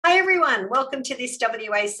everyone, welcome to this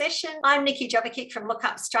WA session. I'm Nikki Jovicic from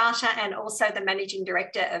LookUpStrata and also the Managing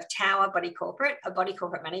Director of Tower Body Corporate, a body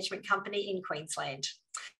corporate management company in Queensland.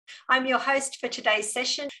 I'm your host for today's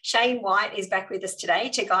session. Shane White is back with us today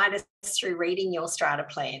to guide us through reading your strata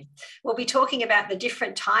plan. We'll be talking about the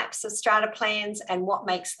different types of strata plans and what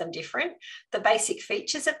makes them different, the basic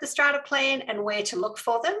features of the strata plan and where to look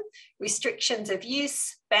for them, restrictions of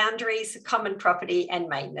use, boundaries, common property and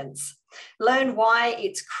maintenance. Learn why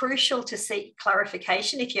it's crucial to seek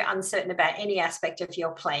clarification if you're uncertain about any aspect of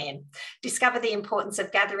your plan. Discover the importance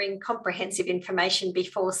of gathering comprehensive information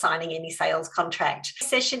before signing any sales contract. This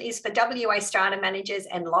session is for WA strata managers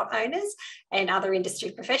and lot owners and other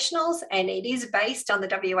industry professionals, and it is based on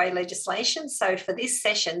the WA legislation. So for this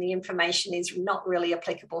session, the information is not really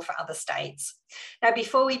applicable for other states. Now,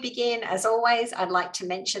 before we begin, as always, I'd like to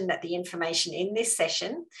mention that the information in this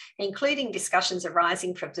session, including discussions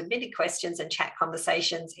arising from submitted questions and chat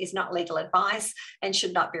conversations, is not legal advice and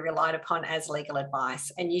should not be relied upon as legal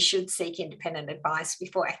advice. And you should seek independent advice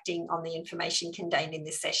before acting on the information contained in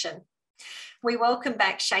this session. We welcome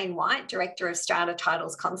back Shane White, Director of Strata Title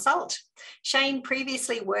Consult. Shane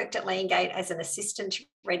previously worked at Landgate as an Assistant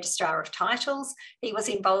Registrar of Titles. He was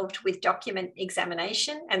involved with document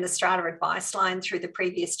examination and the Strata Advice Line through the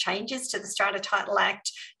previous changes to the Strata Title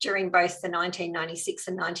Act during both the 1996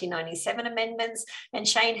 and 1997 amendments. And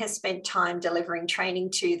Shane has spent time delivering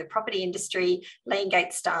training to the property industry,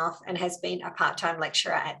 Landgate staff, and has been a part-time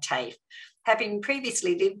lecturer at TAFE. Having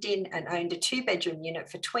previously lived in and owned a 2-bedroom unit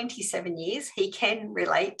for 27 years, he can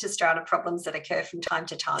relate to strata problems that occur from time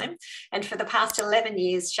to time. And for the past 11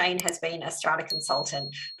 years, Shane has been a strata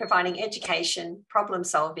consultant, providing education, problem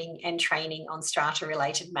solving and training on strata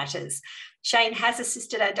related matters. Shane has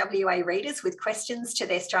assisted our WA readers with questions to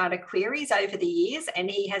their strata queries over the years, and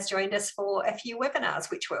he has joined us for a few webinars,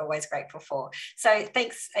 which we're always grateful for. So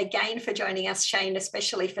thanks again for joining us, Shane,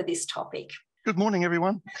 especially for this topic. Good morning,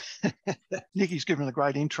 everyone. Nikki's given a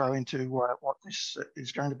great intro into what this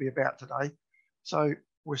is going to be about today. So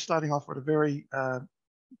we're starting off at a very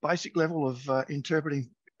basic level of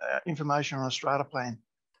interpreting information on a strata plan.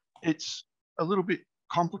 It's a little bit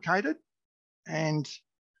complicated, and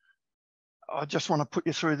I just want to put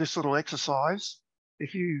you through this little exercise.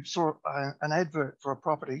 If you saw an advert for a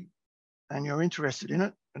property and you're interested in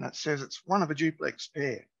it, and it says it's one of a duplex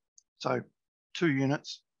pair, so 2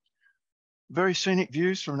 units, very scenic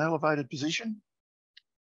views from an elevated position.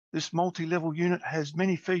 This multi-level unit has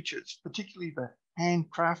many features, particularly the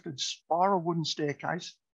handcrafted spiral wooden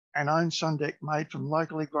staircase and own sun deck made from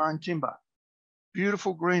locally grown timber.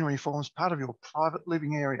 Beautiful greenery forms part of your private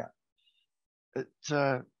living area. It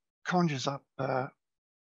conjures up,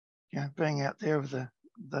 being out there with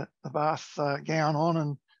the bath gown on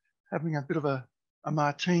and having a bit of a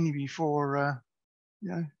martini before,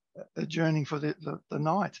 adjourning for the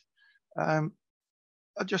night. I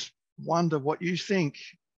just wonder what you think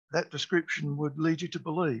that description would lead you to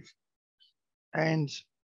believe. And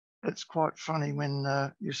it's quite funny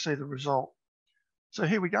when you see the result. So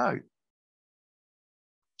here we go.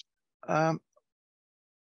 Well,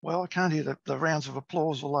 I can't hear the rounds of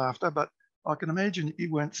applause or laughter, but I can imagine that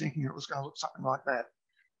you weren't thinking it was going to look something like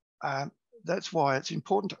that. That's why it's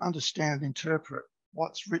important to understand and interpret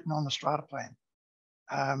what's written on the strata plan.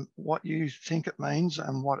 What you think it means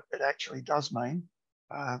and what it actually does mean.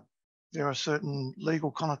 There are certain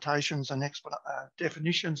legal connotations and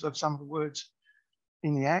definitions of some of the words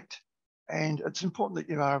in the Act, and it's important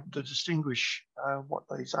that you are able to distinguish what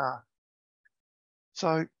these are.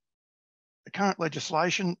 So the current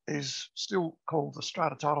legislation is still called the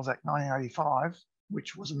Strata Titles Act 1985,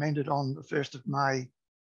 which was amended on the 1st of May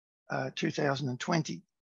 2020,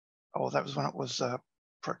 or that was when it was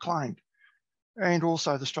proclaimed. And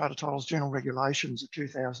also the Strata Titles General Regulations of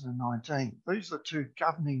 2019. These are the 2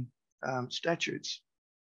 governing statutes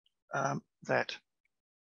that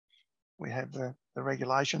we have the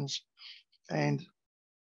regulations. And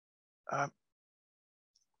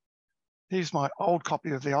here's my old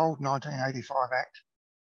copy of the old 1985 Act.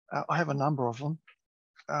 I have a number of them.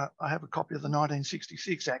 I have a copy of the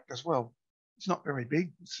 1966 Act as well. It's not very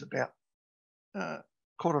big. It's about a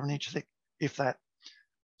quarter of an inch thick, if that.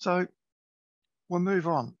 So we'll move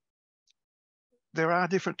on. There are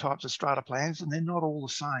different types of strata plans and they're not all the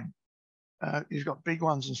same. You've got big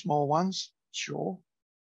ones and small ones, sure,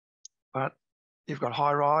 but you've got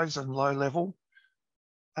high rise and low level.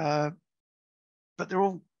 But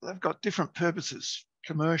they've got different purposes,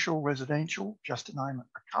 commercial, residential, just to name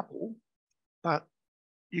a couple, but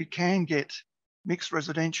you can get mixed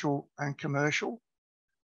residential and commercial,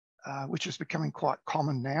 which is becoming quite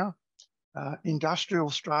common now. Industrial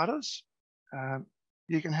stratas,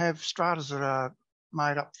 you can have stratas that are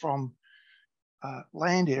made up from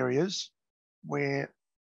land areas where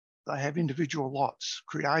they have individual lots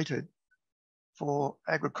created for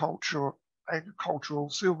agricultural,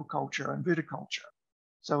 silviculture and viticulture.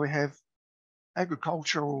 So we have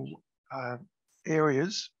agricultural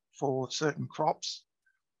areas for certain crops,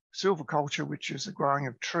 silviculture, which is the growing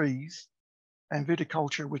of trees, and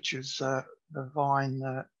viticulture, which is the vine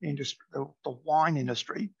industry, the wine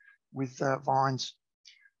industry with vines.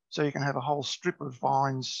 So you can have a whole strip of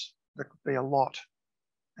vines that could be a lot,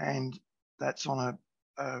 and that's on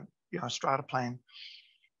a strata plan.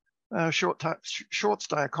 Short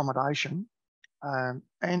stay accommodation,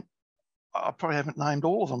 and I probably haven't named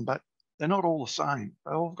all of them, but they're not all the same.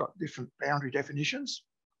 They've all got different boundary definitions.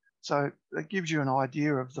 So that gives you an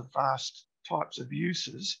idea of the vast types of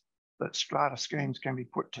uses that strata schemes can be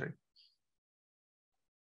put to.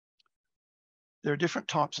 There are different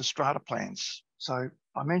types of strata plans. So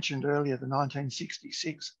I mentioned earlier the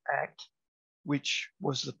 1966 Act, which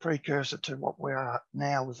was the precursor to what we are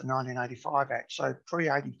now with the 1985 Act. So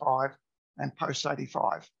pre-85 and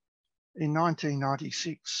post-85. In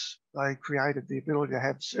 1996, they created the ability to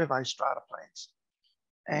have survey strata plans.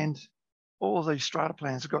 And all of these strata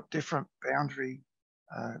plans have got different boundary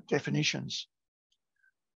definitions.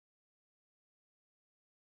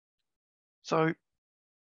 So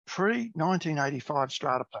pre-1985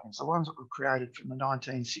 strata plans, the ones that were created from the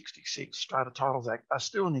 1966 Strata Titles Act, are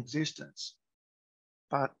still in existence,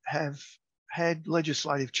 but have had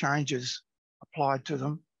legislative changes applied to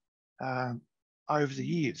them over the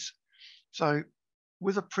years. So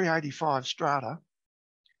with a pre-85 strata,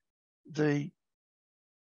 the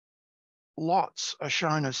lots are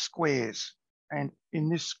shown as squares. And in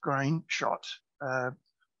this screen shot,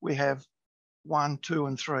 we have 1, 2,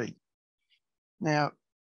 and 3. Now,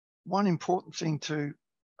 one important thing to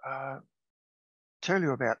tell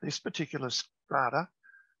you about this particular strata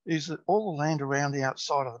is that all the land around the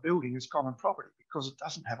outside of the building is common property because it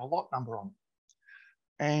doesn't have a lot number on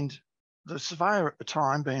it. And the surveyor at the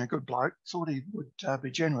time, being a good bloke, thought he would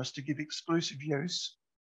be generous to give exclusive use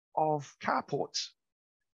of carports.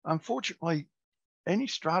 Unfortunately, any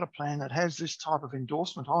strata plan that has this type of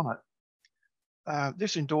endorsement on it,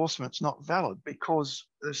 this endorsement's not valid because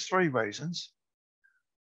there's 3 reasons.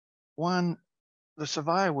 One, the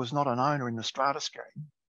surveyor was not an owner in the strata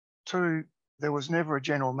scheme. 2, there was never a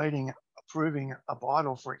general meeting approving a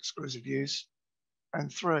bylaw for exclusive use.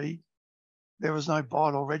 And 3, there was no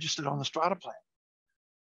bylaw registered on the strata plan.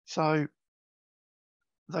 So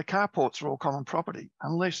the carports are all common property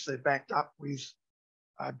unless they're backed up with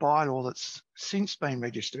a bylaw that's since been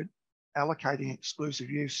registered allocating exclusive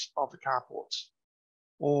use of the carports,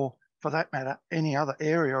 or for that matter, any other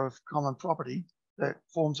area of common property that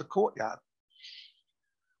forms a courtyard.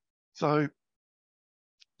 So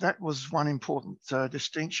that was one important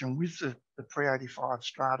distinction with the pre-85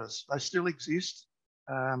 stratas. They still exist,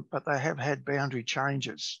 but they have had boundary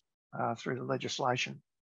changes through the legislation.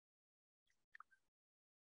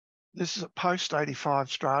 This is a post-85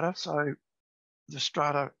 strata. So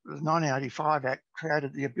the 1985 Act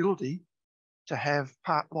created the ability to have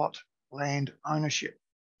part lot land ownership.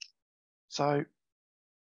 So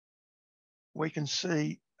we can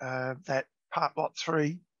see that part lot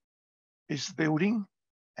 3 is the building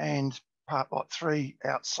and part lot 3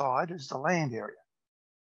 outside is the land area.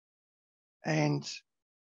 And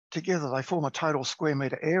together they form a total square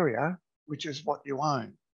metre area, which is what you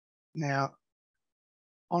own. Now,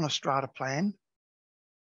 on a strata plan,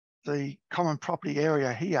 the common property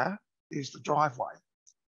area here is the driveway,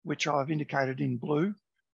 which I've indicated in blue.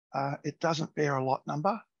 It doesn't bear a lot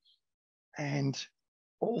number, and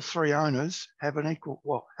all 3 owners have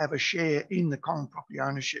have a share in the common property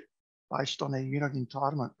ownership based on their unit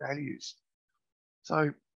entitlement values.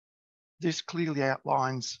 So this clearly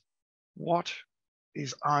outlines what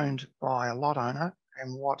is owned by a lot owner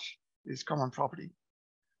and what is common property.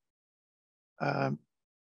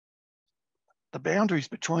 The boundaries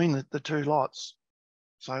between the 2 lots,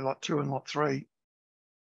 so lot 2 and lot 3,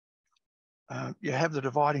 you have the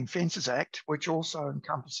Dividing Fences Act, which also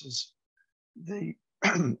encompasses the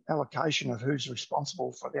allocation of who's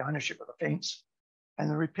responsible for the ownership of the fence and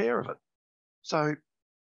the repair of it. So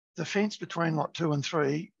the fence between lot 2 and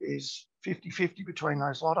 3 is 50-50 between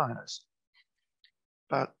those lot owners.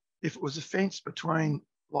 But if it was a fence between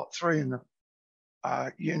lot 3 and the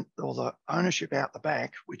ownership out the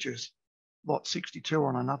back, which is lot 62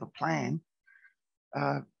 on another plan,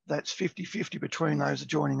 that's 50-50 between those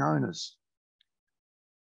adjoining owners.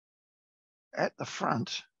 At the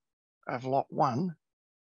front of lot 1,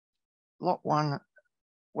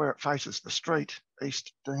 where it faces the street,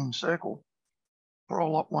 East Dean Circle, for a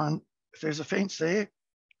lot one, if there's a fence there,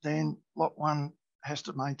 then lot one has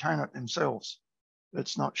to maintain it themselves.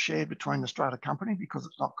 It's not shared between the strata company because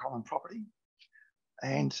it's not common property.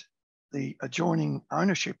 And the adjoining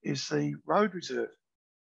ownership is the road reserve,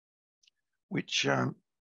 which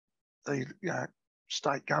the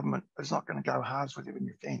state government is not going to go halves with you in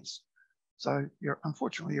your fence. So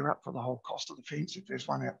unfortunately, you're up for the whole cost of the fence if there's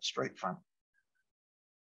one out the street front.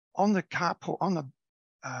 On the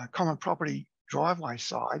common property driveway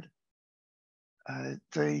side,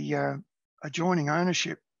 the adjoining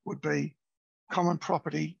ownership would be common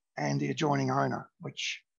property and the adjoining owner,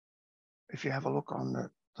 which, if you have a look on the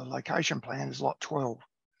location plan, is lot 12.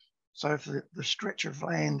 So if the stretch of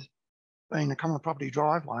land being the common property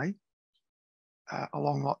driveway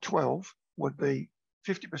along lot 12 would be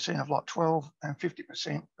 50% of lot 12 and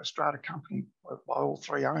 50% the strata company by all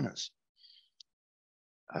three owners.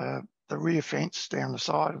 The rear fence down the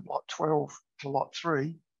side of lot 12 to lot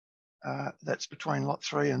 3, that's between lot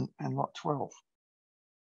 3 and lot 12.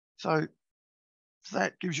 So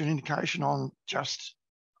that gives you an indication on just,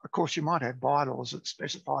 of course, you might have bylaws that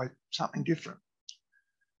specify something different.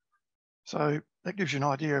 So that gives you an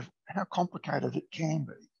idea of how complicated it can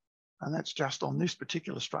be. And that's just on this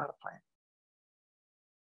particular strata plan.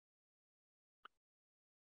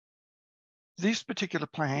 This particular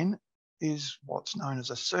plan is what's known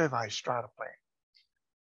as a survey strata plan.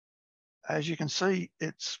 As you can see,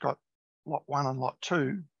 it's got lot 1 and lot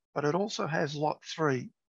 2, but it also has lot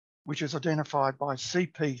 3, which is identified by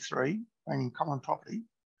CP3, meaning common property,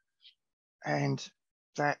 and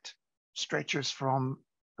that stretches from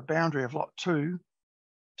the boundary of lot 2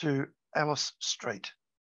 to Alice Street.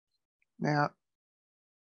 Now,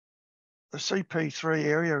 the CP3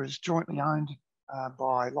 area is jointly owned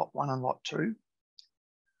by lot 1 and lot 2.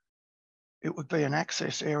 It would be an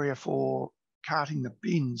access area for carting the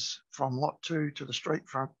bins from lot 2 to the street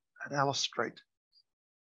front at Alice Street.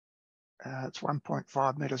 It's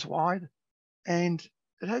 1.5 metres wide, and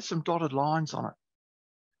it has some dotted lines on it.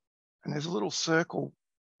 And there's a little circle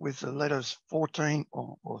with the letters 14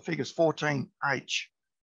 or the figures 14H.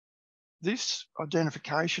 This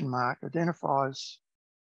identification mark identifies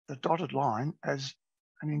the dotted line as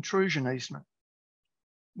an intrusion easement.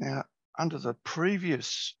 Now, under the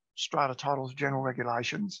previous Strata Titles General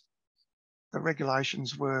Regulations, the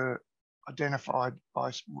regulations were identified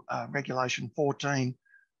by Regulation 14,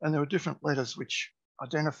 and there were different letters which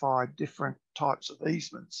identified different types of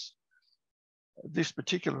easements. This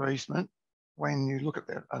particular easement, when you look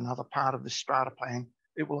at another part of the strata plan,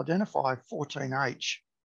 it will identify 14H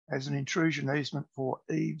as an intrusion easement for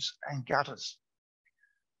eaves and gutters.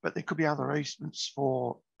 But there could be other easements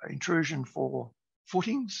for intrusion for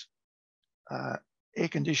footings, air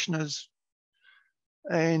conditioners,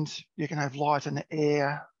 and you can have light and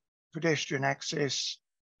air, pedestrian access,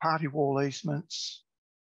 party wall easements,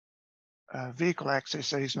 vehicle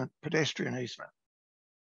access easement, pedestrian easement.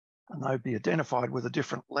 And they'd be identified with a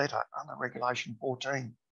different letter under Regulation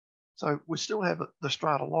 14. So we still have the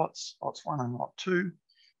strata lots 1 and lot 2.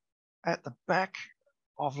 At the back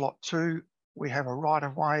of lot 2, we have a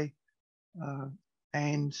right-of-way,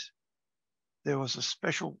 and there was a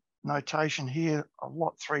special notation here of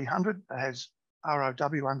lot 300 that has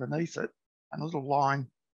ROW underneath it, and a little line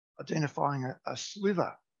identifying a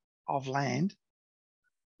sliver of land,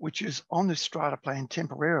 which is on this strata plan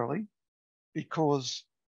temporarily, because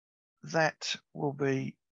that will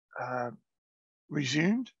be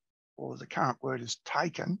resumed, or the current word is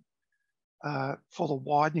taken, for the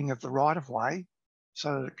widening of the right-of-way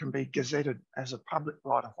so that it can be gazetted as a public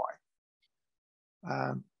right-of-way.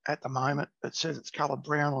 At the moment, it says it's coloured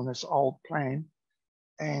brown on this old plan,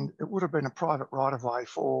 and it would have been a private right-of-way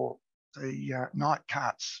for the night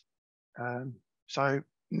carts. So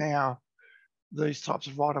now these types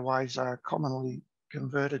of right-of-ways are commonly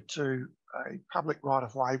converted to a public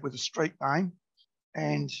right-of-way with a street name,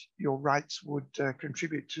 and your rates would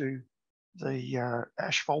contribute to the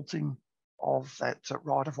asphalting of that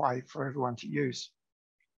right-of-way for everyone to use.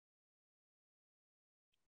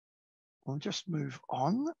 We'll just move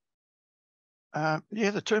on.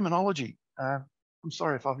 The terminology. I'm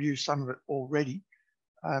sorry if I've used some of it already,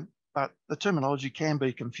 but the terminology can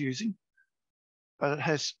be confusing, but it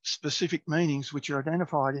has specific meanings which are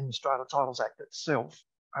identified in the Strata Titles Act itself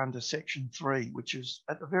under Section 3, which is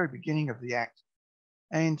at the very beginning of the Act.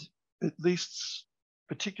 And it lists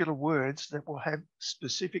particular words that will have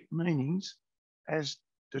specific meanings as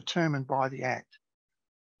determined by the Act.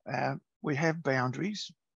 We have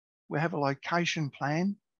boundaries. We have a location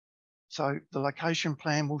plan. So the location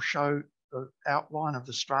plan will show the outline of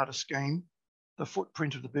the strata scheme, the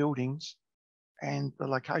footprint of the buildings, and the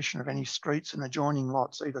location of any streets and adjoining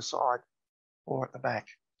lots either side or at the back.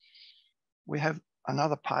 We have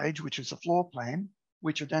another page, which is a floor plan,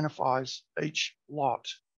 which identifies each lot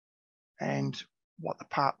and what the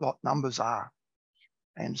part lot numbers are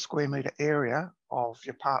and square metre area of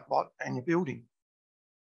your part lot and your building.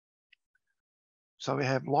 So we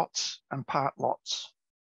have lots and part lots.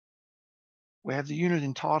 We have the unit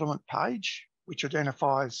entitlement page, which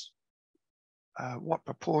identifies what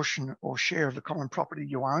proportion or share of the common property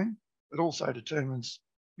you own. It also determines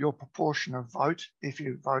your proportion of vote if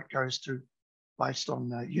your vote goes to based on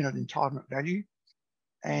the unit entitlement value,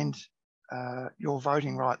 and your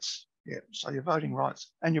voting rights. Yeah, so your voting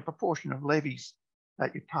rights and your proportion of levies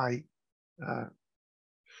that you pay.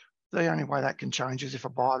 The only way that can change is if a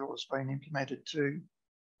bylaw has been implemented to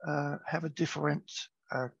have a different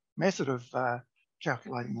method of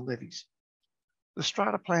calculating the levies. The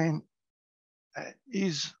strata plan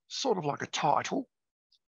is sort of like a title,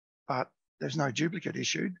 but there's no duplicate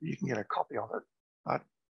issued. You can get a copy of it, but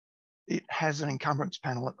it has an encumbrance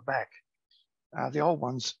panel at the back. The old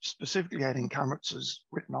ones specifically had encumbrances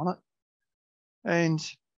written on it. And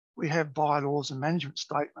we have bylaws and management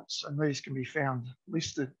statements, and these can be found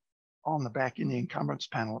listed on the back in the encumbrance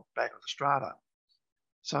panel at the back of the strata.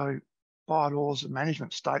 So bylaws and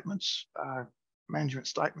management statements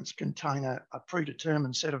contain a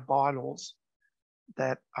predetermined set of bylaws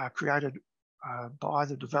that are created by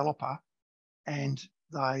the developer, and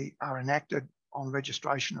they are enacted on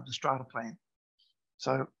registration of the strata plan.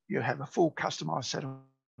 So you have a full customised set of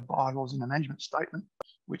bylaws in the management statement,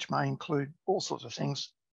 which may include all sorts of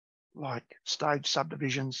things like stage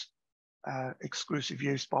subdivisions, exclusive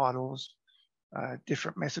use bylaws,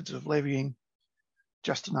 different methods of levying,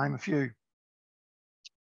 just to name a few.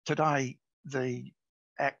 Today, the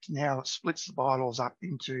Act now splits the bylaws up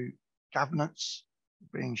into governance,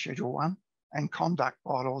 being Schedule 1, and conduct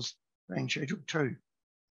bylaws, being Schedule 2.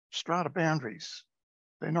 Strata boundaries,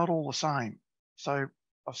 they're not all the same. So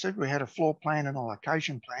I've said we had a floor plan and a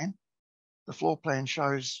location plan. The floor plan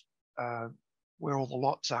shows where all the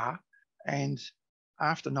lots are, and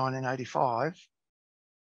after 1985,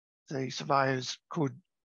 the surveyors could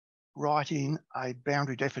write in a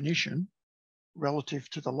boundary definition relative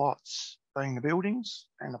to the lots being the buildings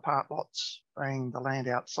and the part lots being the land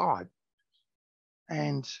outside.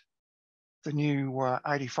 And the new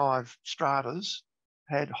 85 stratas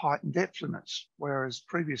had height and depth limits, whereas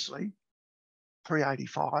previously,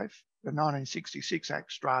 pre-85, the 1966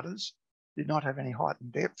 Act stratas did not have any height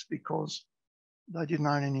and depth because they didn't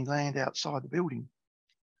own any land outside the building.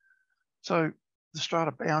 So the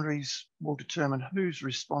strata boundaries will determine who's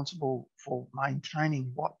responsible for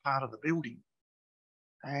maintaining what part of the building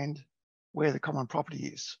and where the common property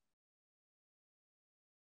is.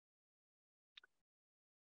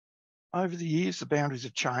 Over the years, the boundaries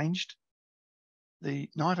have changed. The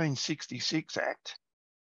 1966 Act,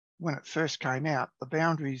 when it first came out, the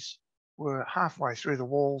boundaries were halfway through the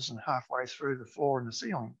walls and halfway through the floor and the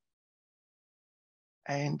ceiling.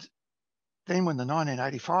 And then when the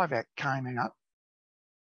 1985 Act came out,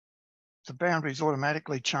 the boundaries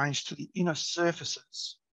automatically changed to the inner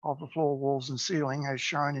surfaces of the floor, walls and ceiling, as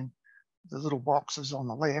shown in the little boxes on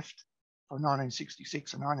the left for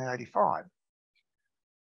 1966 and 1985.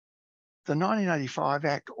 The 1985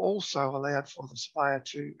 Act also allowed for the surveyor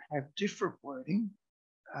to have different wording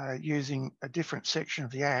using a different section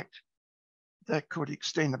of the Act that could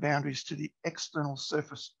extend the boundaries to the external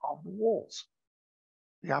surface of the walls,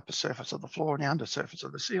 the upper surface of the floor and the under surface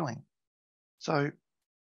of the ceiling. So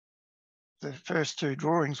the first two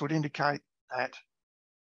drawings would indicate that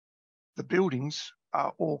the buildings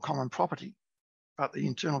are all common property, but the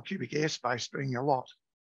internal cubic airspace, being your lot,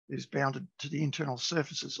 is bounded to the internal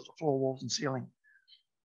surfaces of the floor, walls and ceiling.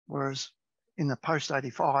 Whereas in the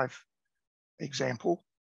post-85 example,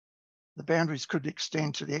 the boundaries could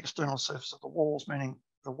extend to the external surface of the walls, meaning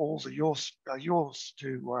the walls are yours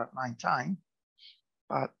to maintain,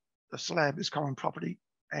 but the slab is common property,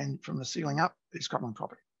 and from the ceiling up is common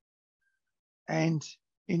property. And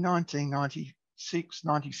in 1996,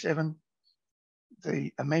 97,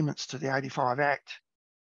 the amendments to the 85 Act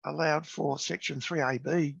allowed for Section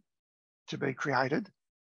 3AB to be created,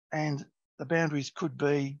 and the boundaries could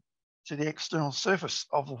be to the external surface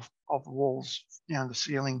of the walls, down the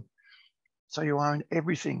ceiling, so you own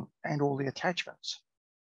everything and all the attachments.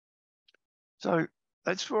 So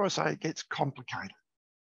that's where I say it gets complicated.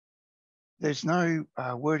 There's no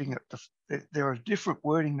wording there are different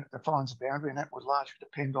wording that defines a boundary, and that would largely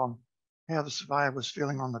depend on how the surveyor was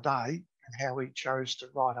feeling on the day and how he chose to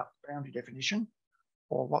write up the boundary definition,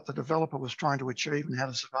 or what the developer was trying to achieve and how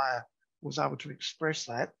the surveyor was able to express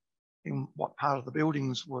that in what part of the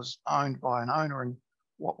buildings was owned by an owner and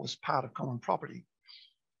what was part of common property.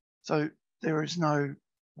 So there is no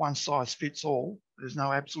one size fits all. There's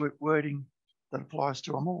no absolute wording that applies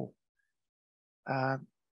to them all.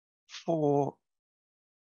 For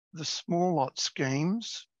the small lot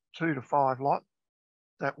schemes, 2 to 5 lot,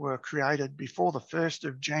 that were created before the 1st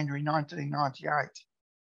of January 1998,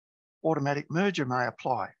 automatic merger may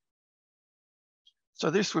apply. So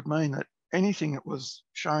this would mean that anything that was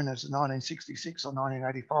shown as a 1966 or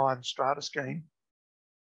 1985 strata scheme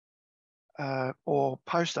or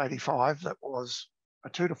post-85 that was a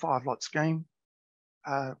 2 to 5 lot scheme,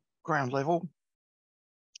 ground level,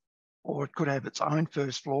 or it could have its own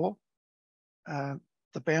first floor,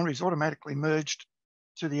 the boundaries automatically merged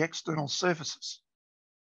to the external surfaces.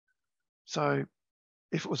 So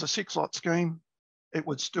if it was a 6 lot scheme, it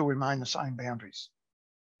would still remain the same boundaries.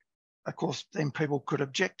 Of course, then people could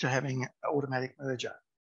object to having automatic merger.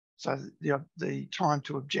 So the time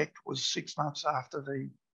to object was 6 months after the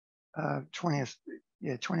 20th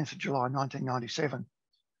of July 1997.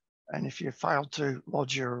 And if you failed to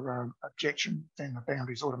lodge your objection, then the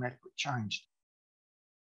boundaries automatically changed.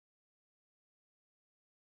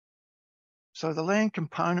 So the land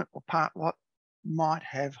component or part lot might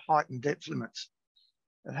have height and depth limits.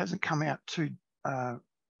 It hasn't come out too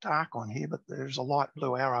dark on here, but there's a light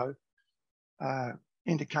blue arrow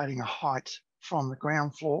indicating a height from the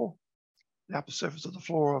ground floor, the upper surface of the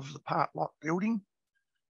floor of the part lot building,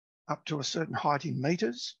 up to a certain height in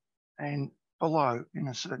metres, and below in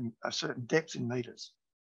a certain depth in metres.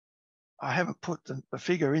 I haven't put the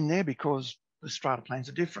figure in there because the strata plans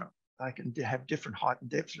are different. They can have different height and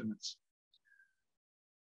depth limits.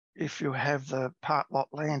 If you have the part lot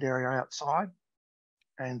land area outside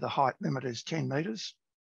and the height limit is 10 metres,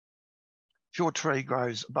 if your tree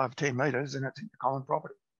grows above 10 metres, then it's into common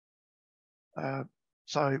property.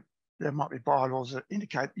 So there might be bylaws that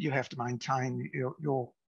indicate that you have to maintain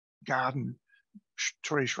your garden,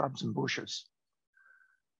 tree, shrubs and bushes.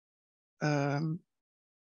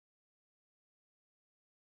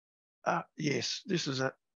 Yes, this is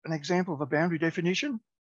an example of a boundary definition,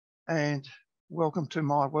 and welcome to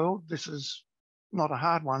my world. This is not a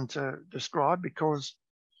hard one to describe because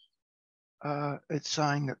it's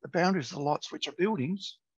saying that the boundaries of the lots which are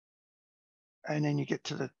buildings, and then you get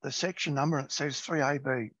to the section number and it says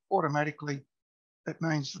 3AB. Automatically, it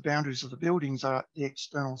means the boundaries of the buildings are the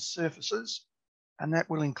external surfaces, and that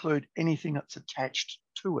will include anything that's attached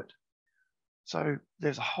to it. So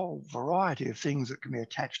there's a whole variety of things that can be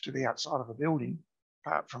attached to the outside of a building,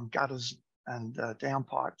 apart from gutters and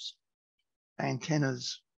downpipes,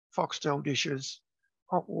 antennas, Foxtel dishes,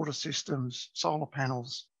 hot water systems, solar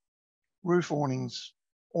panels, roof awnings,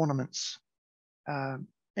 ornaments,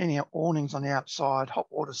 any awnings on the outside, hot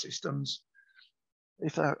water systems.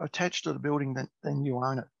 If they're attached to the building, then you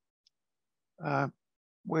own it.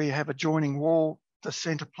 Where you have a joining wall, the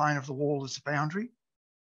centre plane of the wall is the boundary.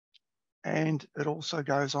 And it also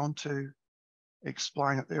goes on to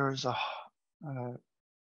explain that there is a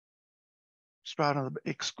strata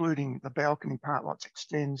excluding the balcony part lots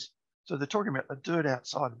extends. So they're talking about the dirt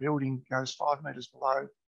outside the building goes 5 metres below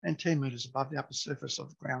and 10 metres above the upper surface of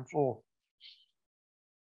the ground floor.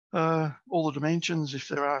 All the dimensions, if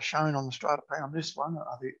there are shown on the strata plan on this one,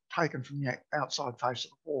 are taken from the outside face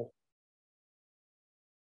of the wall.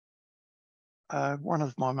 One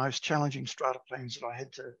of my most challenging strata plans that I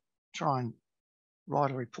had to try and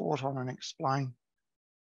write a report on and explain.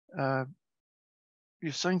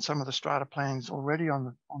 You've seen some of the strata plans already on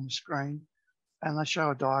the screen, and they show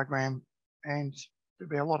a diagram, and there'll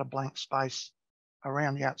be a lot of blank space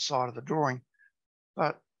around the outside of the drawing.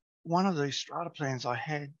 But one of these strata plans I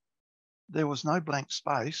had, there was no blank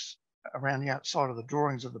space around the outside of the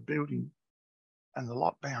drawings of the building and the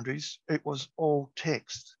lot boundaries. It was all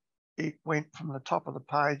text. It went from the top of the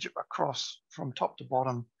page across from top to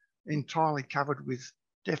bottom, entirely covered with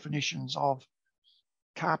definitions of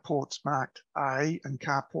carports marked A and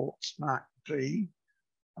carports marked B.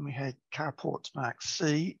 And we had carports marked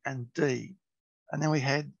C and D. And then we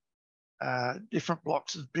had different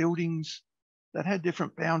blocks of buildings that had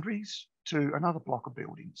different boundaries to another block of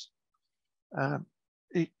buildings.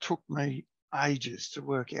 It took me ages to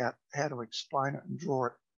work out how to explain it and draw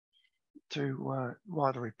it to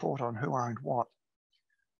write a report on who owned what.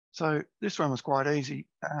 So this one was quite easy.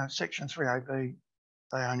 Section 3AB,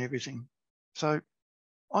 they own everything. So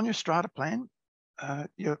on your strata plan,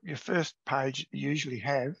 your first page you usually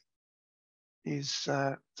have is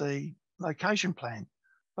the location plan.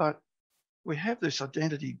 But we have this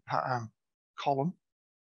identity column,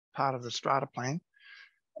 part of the strata plan,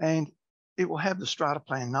 and it will have the strata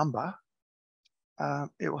plan number,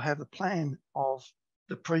 it will have the plan of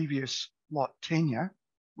the previous lot tenure,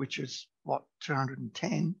 which is lot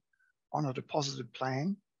 210 on a deposited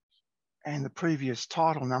plan, and the previous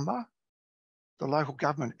title number, the local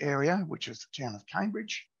government area, which is the town of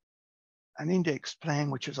Cambridge, an index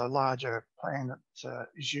plan, which is a larger plan that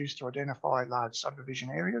is used to identify large subdivision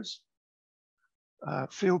areas,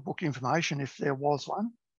 field book information if there was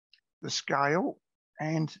one, the scale,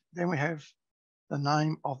 and then we have the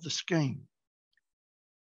name of the scheme.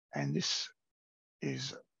 And this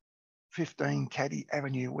is 15 Caddy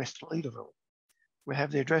Avenue, West Leederville. We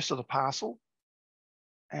have the address of the parcel,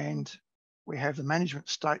 and we have the management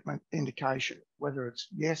statement indication, whether it's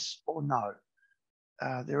yes or no.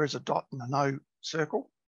 There is a dot and a no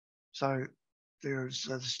circle, so there's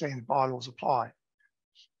the standard bylaws apply.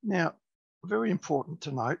 Now, very important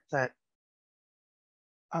to note that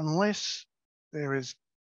unless there is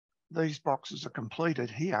these boxes are completed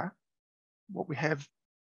here, what we have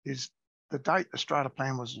is the date the strata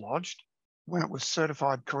plan was lodged, when it was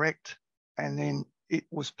certified correct, and then it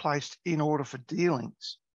was placed in order for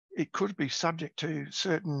dealings. It could be subject to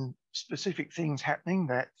certain specific things happening,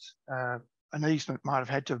 that an easement might have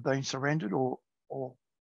had to have been surrendered or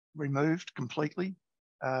removed completely.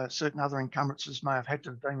 Certain other encumbrances may have had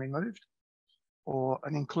to have been removed, or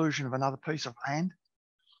an inclusion of another piece of land.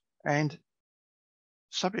 And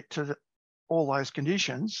subject to all those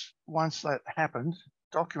conditions, once that happened,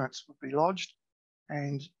 documents would be lodged,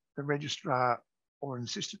 and the registrar or an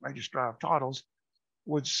assistant registrar of titles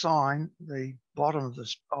would sign the bottom of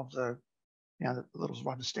the the little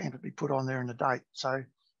rubber stamp would be put on there in the date. So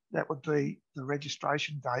that would be the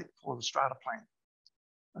registration date for the strata plan.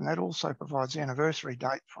 And that also provides the anniversary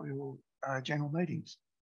date for your general meetings.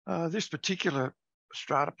 This particular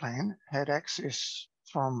strata plan had access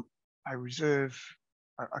from a reserve,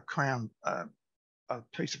 a Crown, a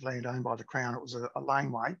piece of land owned by the Crown. It was a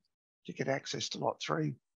laneway to get access to lot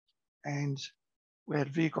 3. And we had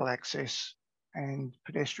vehicle access and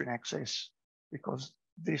pedestrian access because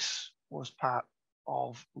this was part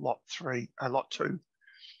of lot 2.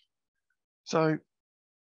 So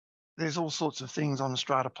there's all sorts of things on the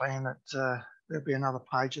strata plan that there'll be another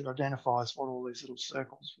page that identifies what all these little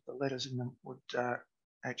circles with the letters in them would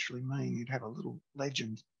actually mean. You'd have a little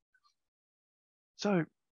legend. So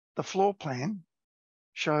the floor plan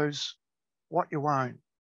shows what you own.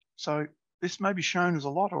 So this may be shown as a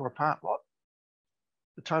lot or a part lot,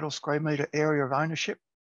 the total square metre area of ownership,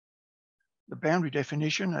 the boundary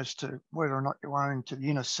definition as to whether or not you own to the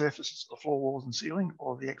inner surfaces of the floor, walls and ceiling,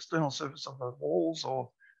 or the external surface of the walls, or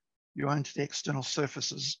you own to the external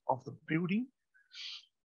surfaces of the building.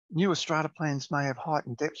 Newer strata plans may have height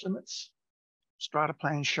and depth limits. Strata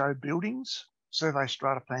plans show buildings. Survey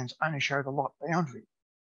strata plans only show the lot boundary,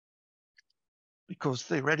 because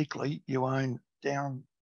theoretically you own down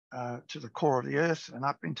to the core of the earth and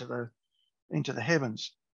up into the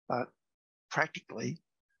heavens, but practically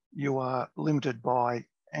you are limited by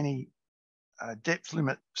any depth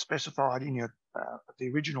limit specified in your the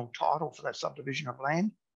original title for that subdivision of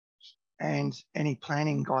land, and any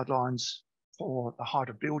planning guidelines for the height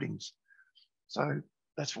of buildings. So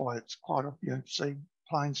that's why it's quite you see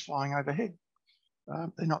planes flying overhead.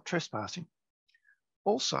 They're not trespassing.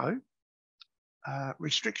 Also,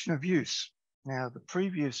 restriction of use. Now, the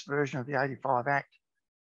previous version of the 85 Act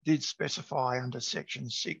did specify under section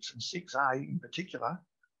 6 and 6A in particular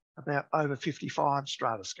about over 55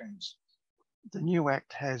 strata schemes. The new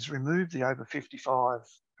Act has removed the over 55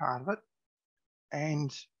 part of it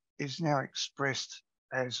and is now expressed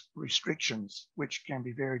as restrictions, which can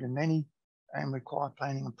be varied in many and require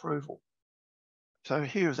planning approval. So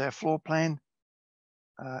here is our floor plan.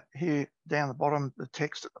 Here down the bottom, the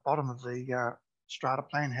text at the bottom of the strata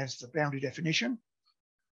plan has the boundary definition.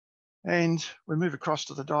 And we move across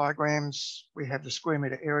to the diagrams. We have the square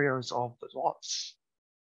metre areas of the lots.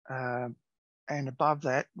 And above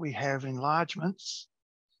that, we have enlargements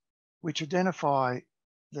which identify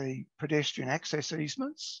the pedestrian access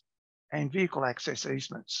easements and vehicle access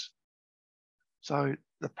easements. So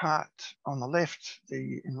the part on the left,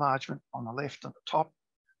 the enlargement on the left at the top,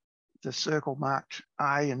 the circle marked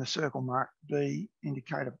A and the circle marked B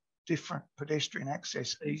indicate a different pedestrian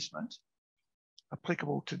access easement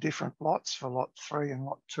applicable to different lots for lot 3 and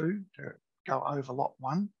lot 2 to go over lot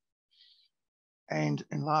 1. And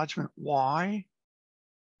enlargement Y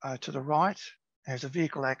to the right has a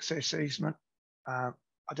vehicle access easement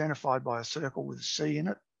identified by a circle with a C in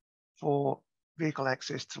it for vehicle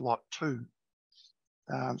access to lot 2.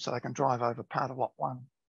 So they can drive over part of lot 1.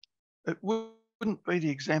 It wouldn't be the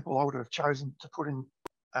example I would have chosen to put in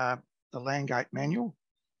the Landgate manual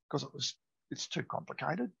because it's too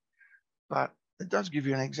complicated. But it does give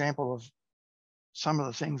you an example of some of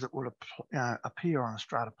the things that would appear on a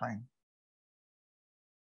strata plan.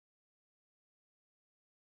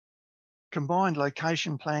 Combined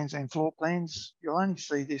location plans and floor plans, you'll only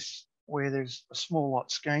see this where there's a small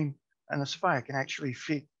lot scheme, and the surveyor can actually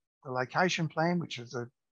fit the location plan, which is the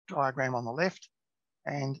diagram on the left,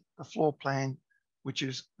 and the floor plan, which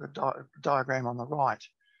is the diagram on the right.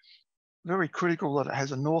 Very critical that it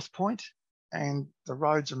has a north point and the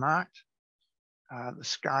roads are marked, the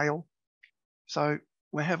scale. So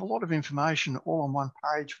we have a lot of information all on one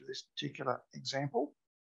page for this particular example.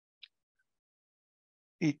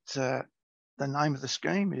 The name of the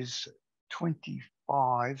scheme is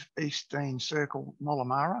 25 East Dean Circle,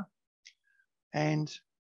 Mollamara, and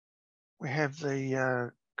we have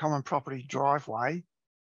the common property driveway.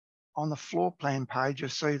 On the floor plan page, you'll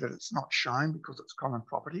see that it's not shown because it's common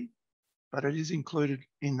property, but it is included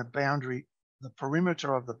in the boundary, the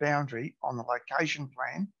perimeter of the boundary on the location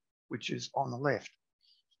plan, which is on the left.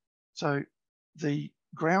 So the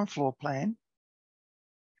ground floor plan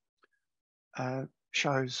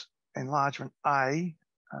shows enlargement A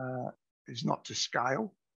is not to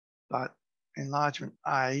scale, but enlargement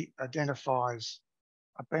A identifies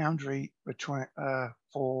a boundary between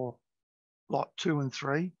for lot 2 and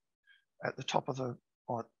 3 at the top of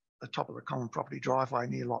the common property driveway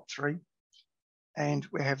near lot 3, and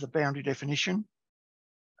we have the boundary definition,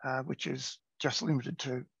 which is just limited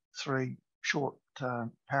to 3 short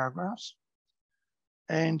paragraphs,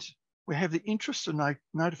 and we have the interest and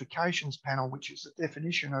notifications panel, which is the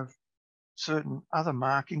definition of certain other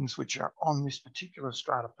markings which are on this particular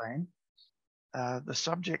strata plan. The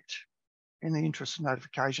subject in the interest and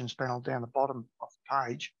notifications panel down the bottom of the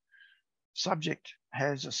page, subject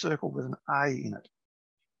has a circle with an A in it.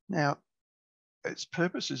 Now, its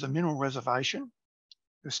purpose is a mineral reservation.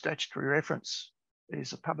 The statutory reference is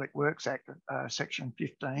the Public Works Act, section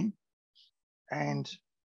 15, and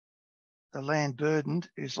the land burdened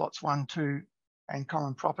is lots 1, 2, and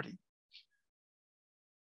common property.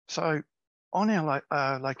 So on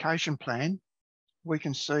our location plan, we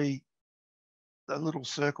can see the little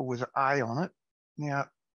circle with an A on it. Now,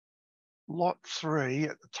 lot 3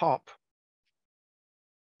 at the top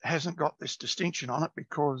hasn't got this distinction on it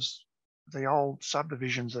because the old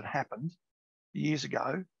subdivisions that happened years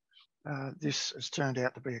ago, this has turned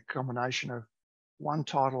out to be a combination of one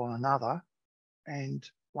title and another, and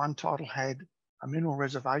one title had a mineral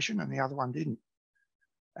reservation and the other one didn't.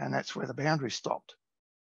 And that's where the boundary stopped.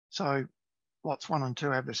 So lots 1 and 2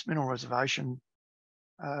 have this mineral reservation,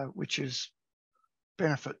 which is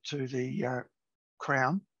benefit to the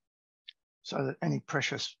Crown, so that any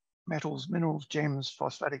precious metals, minerals, gems,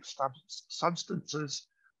 phosphatic substances,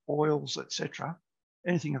 oils, etc.,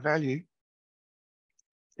 anything of value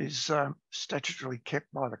is statutorily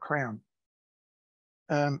kept by the Crown.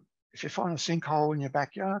 If you find a sinkhole in your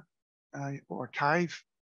backyard or a cave,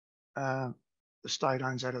 the state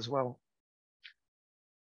owns that as well.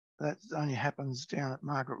 That only happens down at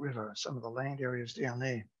Margaret River, some of the land areas down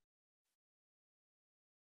there.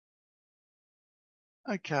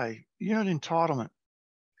 Okay, unit entitlement.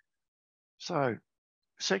 So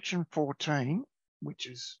section 14, which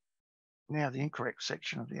is now the incorrect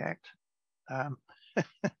section of the Act.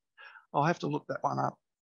 I'll have to look that one up.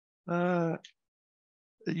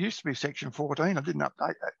 It used to be section 14. I didn't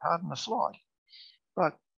update that part in the slide,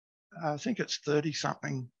 but I think it's 30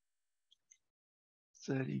 something,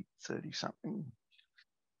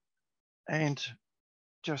 and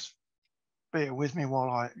just bear with me while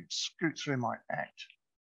I scoot through my Act.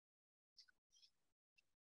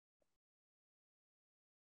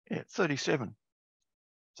 Yeah, 37.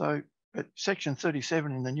 So section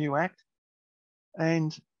 37 in the new Act,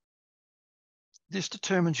 and this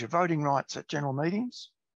determines your voting rights at general meetings,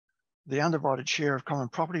 the undivided share of common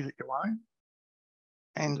property that you own,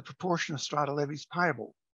 and the proportion of strata levies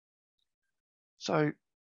payable. So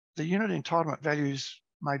the unit entitlement values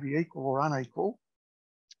may be equal or unequal,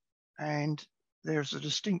 and there's a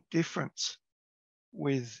distinct difference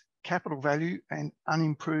with capital value and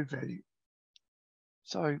unimproved value.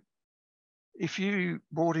 So if you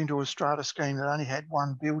bought into a strata scheme that only had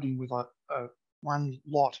one building with one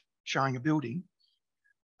lot showing a building,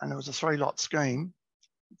 and there was a 3-lot scheme,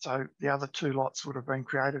 so the other 2 lots would have been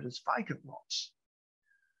created as vacant lots.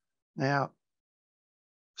 Now,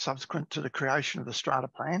 subsequent to the creation of the strata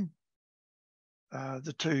plan,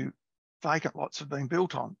 the 2 vacant lots have been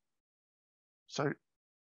built on. So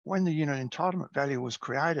when the unit entitlement value was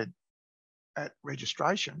created at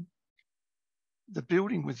registration, the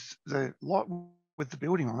building with the lot with the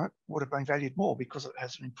building on it would have been valued more because it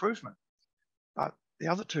has an improvement. But the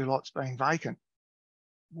other 2 lots being vacant,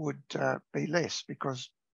 would be less because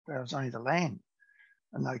there was only the land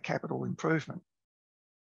and no capital improvement.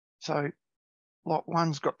 So lot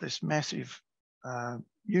one's got this massive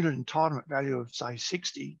unit entitlement value of, say,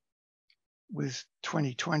 60 with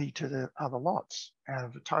 2020 to the other lots out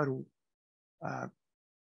of a total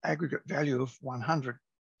aggregate value of 100.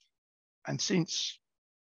 And since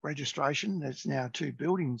registration, there's now 2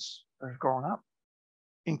 buildings that have gone up,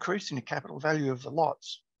 increasing the capital value of the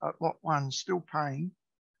lots. Lot one's still paying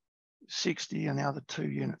 60 and the other 2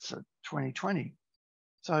 units at 2020.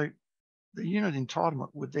 So the unit entitlement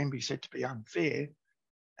would then be said to be unfair,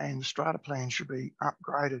 and the strata plan should be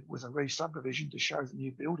upgraded with a re-subdivision to show the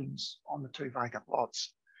new buildings on the 2 vacant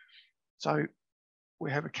lots. So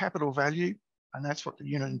we have a capital value, and that's what the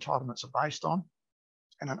unit entitlements are based on,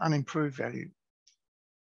 and an unimproved value.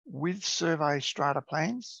 With survey strata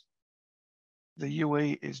plans, the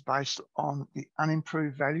UE is based on the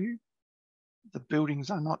unimproved value. The buildings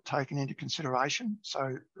are not taken into consideration,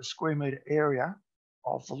 so the square metre area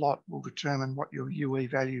of the lot will determine what your UE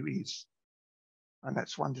value is. And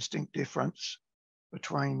that's one distinct difference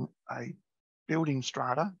between a building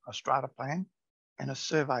strata, a strata plan, and a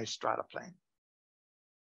survey strata plan.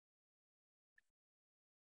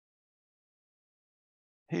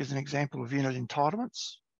 Here's an example of unit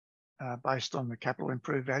entitlements based on the capital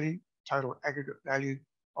improved value, total aggregate value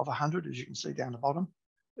of 100, as you can see down the bottom.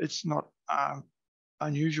 It's not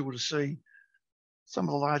unusual to see some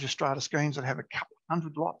of the larger strata schemes that have a couple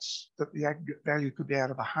hundred lots that the aggregate value could be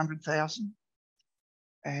out of 100,000,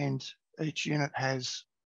 and each unit has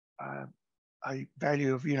a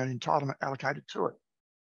value of unit entitlement allocated to it.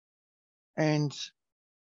 And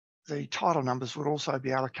the title numbers would also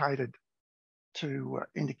be allocated to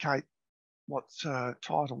indicate what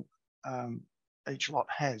title each lot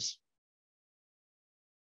has.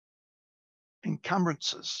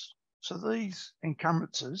 Encumbrances. So these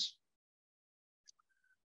encumbrances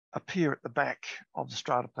appear at the back of the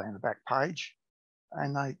strata plan, the back page,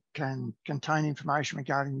 and they can contain information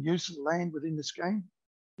regarding the use of the land within the scheme.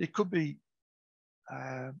 There could be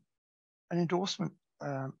an endorsement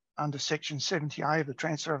under Section 70A of the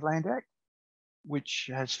Transfer of Land Act, which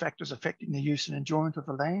has factors affecting the use and enjoyment of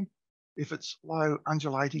the land. If it's low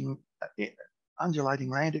undulating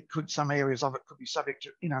land, some areas of it could be subject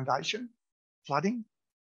to inundation, flooding,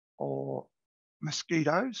 or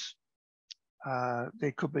mosquitoes.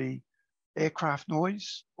 There could be aircraft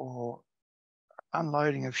noise or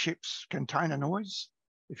unloading of ships, container noise,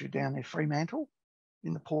 if you're down near Fremantle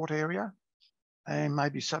in the port area, and may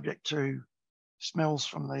be subject to smells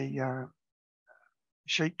from the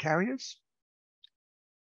sheep carriers.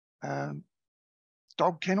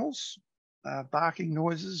 Dog kennels, barking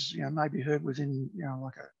noises, may be heard within,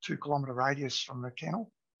 like a 2-kilometre radius from the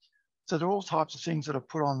kennel. So there are all types of things that are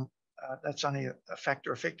put on. That's only a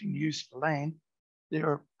factor affecting the use of the land.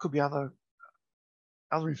 There could be other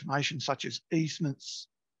information such as easements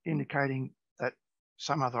indicating that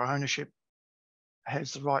some other ownership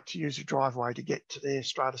has the right to use a driveway to get to their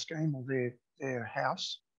strata scheme or their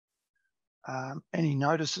house. Any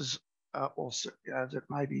notices that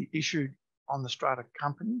may be issued on the strata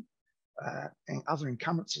company and other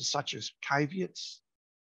encumbrances such as caveats,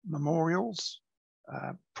 memorials,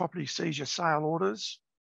 property seizure sale orders,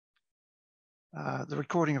 the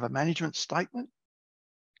recording of a management statement,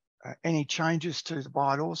 any changes to the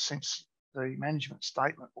bylaws since the management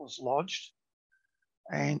statement was lodged.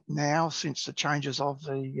 And now, since the changes of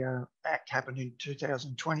the Act happened in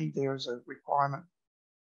 2020, there is a requirement,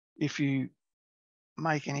 if you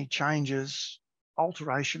make any changes,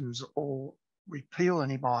 alterations, or repeal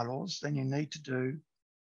any bylaws, then you need to do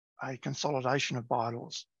a consolidation of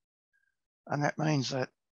bylaws. And that means that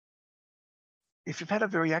if you've had a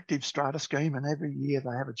very active strata scheme and every year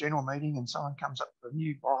they have a general meeting and someone comes up with a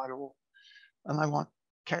new bylaw and they want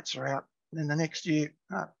cats are out, then the next year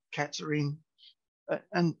cats are in,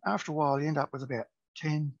 and after a while you end up with about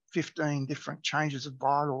 10, 15 different changes of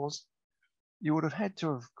bylaws. You would have had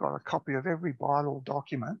to have got a copy of every bylaw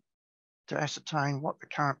document to ascertain what the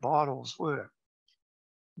current bylaws were.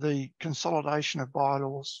 The consolidation of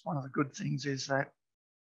bylaws, one of the good things is that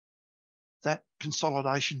that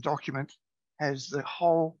consolidation document has the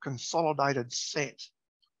whole consolidated set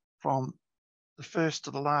from the first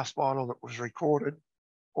to the last bylaw that was recorded,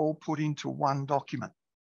 all put into one document.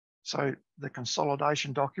 So the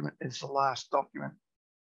consolidation document is the last document,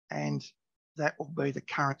 and that will be the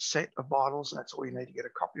current set of bylaws, and that's all you need to get a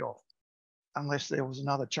copy of. Unless there was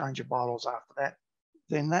another change of bylaws after that,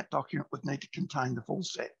 then that document would need to contain the full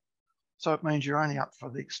set. So it means you're only up for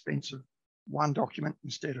the expense of one document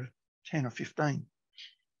instead of 10 or 15.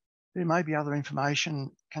 There may be other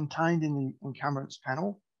information contained in the encumbrance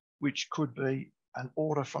panel, which could be an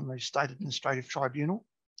order from the State Administrative Tribunal,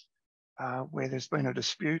 where there's been a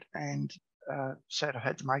dispute and SATA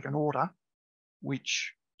had to make an order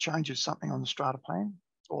which changes something on the strata plan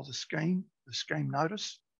or the scheme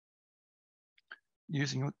notice,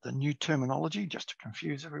 using the new terminology just to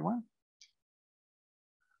confuse everyone.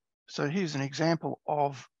 So here's an example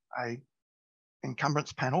of a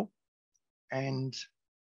encumbrance panel, and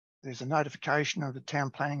there's a notification of the Town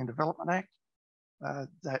Planning and Development Act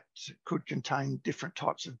that could contain different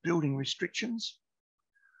types of building restrictions.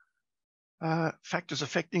 Factors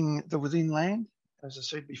affecting the within land, as I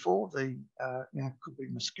said before, could be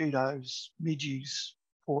mosquitoes, midges,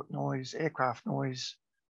 port noise, aircraft noise,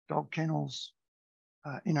 dog kennels,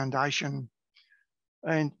 inundation,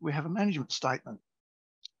 and we have a management statement.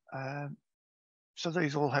 So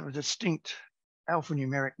these all have a distinct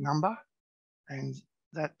alphanumeric number, and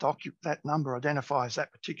that number identifies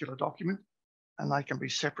that particular document, and they can be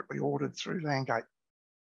separately ordered through Landgate.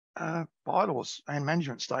 Bylaws and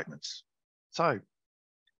management statements. So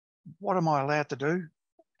what am I allowed to do?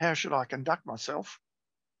 How should I conduct myself?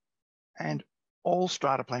 And all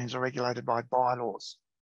strata plans are regulated by bylaws.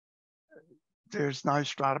 There's no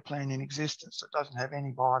strata plan in existence that doesn't have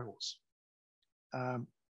any bylaws.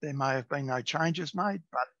 There may have been no changes made,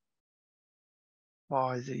 but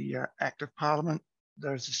by the Act of Parliament,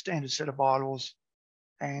 there's a standard set of bylaws,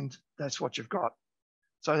 and that's what you've got.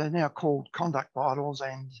 So they're now called conduct bylaws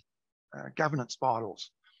and governance bylaws.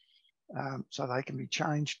 So they can be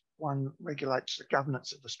changed. One regulates the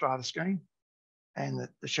governance of the strata scheme, and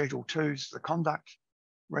the Schedule 2's, the conduct,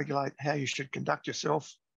 regulate how you should conduct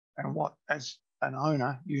yourself and what, as an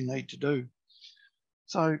owner, you need to do.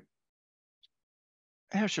 So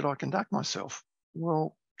how should I conduct myself?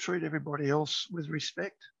 Well, treat everybody else with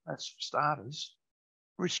respect. That's for starters.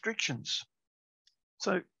 Restrictions.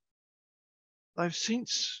 So they've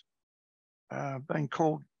since been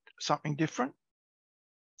called something different,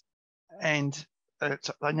 and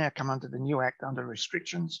they now come under the new Act under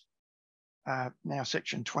restrictions, now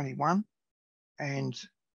Section 21, and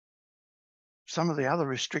some of the other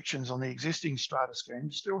restrictions on the existing strata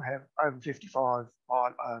scheme still have over 55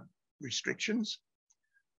 restrictions.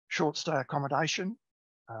 Short stay accommodation,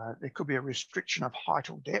 there could be a restriction of height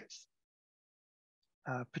or depth,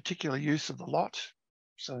 particular use of the lot,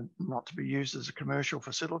 so not to be used as a commercial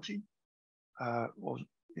facility, or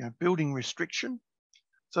building restriction.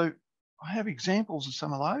 So I have examples of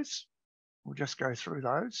some of those. We'll just go through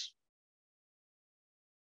those.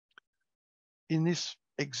 In this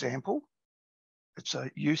example, it's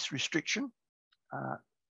a use restriction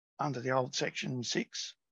under the old Section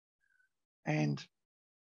 6, and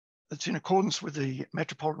it's in accordance with the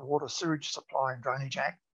Metropolitan Water, Sewage Supply and Drainage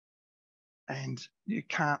Act, and you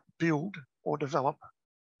can't build or develop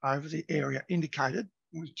over the area indicated,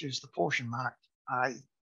 which is the portion marked A.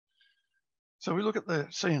 So we look at the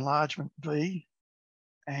C enlargement B,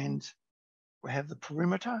 and we have the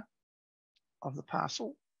perimeter of the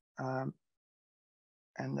parcel,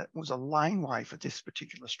 and that was a laneway for this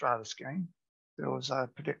particular strata scheme. There was a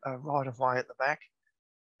right of way at the back,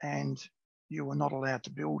 and you were not allowed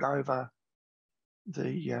to build over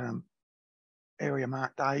the area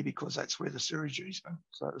marked A because that's where the sewage easement,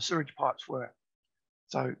 so the sewage pipes were.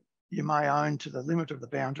 So you may own to the limit of the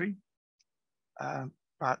boundary,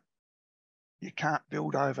 but you can't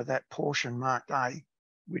build over that portion marked A,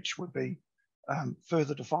 which would be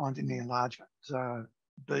further defined in the enlargement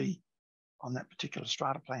B on that particular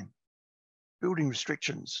strata plan. Building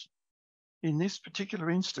restrictions. In this particular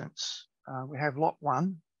instance, we have lot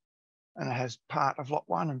 1, and it has part of lot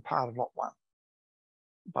 1 and part of lot 1.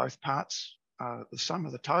 Both parts, the sum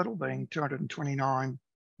of the total being 229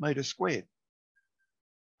 metres squared.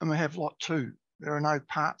 And we have lot 2. There are no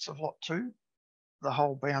parts of lot 2. The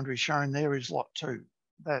whole boundary shown there is lot 2.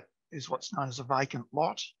 That is what's known as a vacant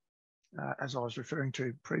lot, as I was referring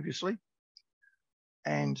to previously.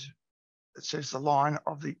 And it says the line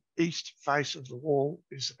of the east face of the wall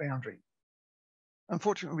is the boundary.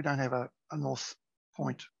 Unfortunately, we don't have a north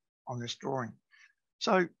point on this drawing.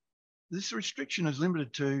 So this restriction is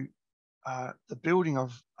limited to the building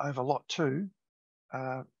of over lot 2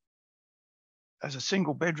 as a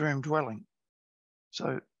single bedroom dwelling.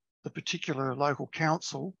 So the particular local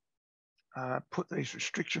council put these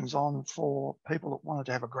restrictions on for people that wanted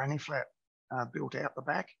to have a granny flat built out the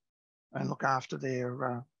back and look after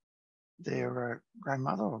their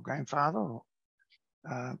grandmother or grandfather, or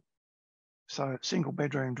so single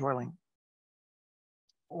bedroom dwelling,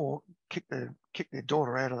 or kick their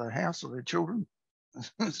daughter out of the house or their children.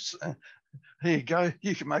 So, here you go.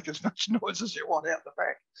 You can make as much noise as you want out the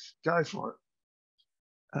back. go for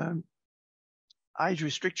it. Age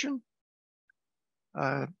restriction,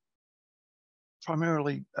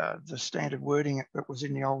 primarily the standard wording that was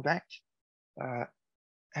in the old Act,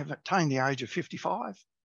 have attained the age of 55,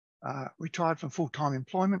 retired from full-time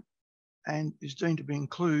employment, and is deemed to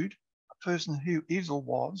include a person who is or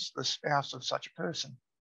was the spouse of such a person.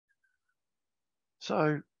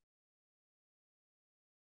 So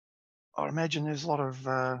I imagine there's a lot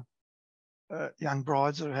of young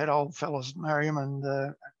brides that have had old fellas marry them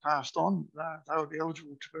and passed on. They would be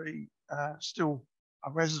eligible to be still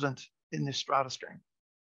a resident in this strata scheme.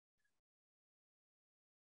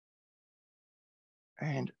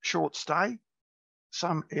 And short stay.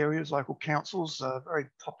 Some areas, local councils, are very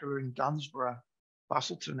popular in Dunsborough,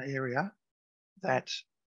 Busselton area, that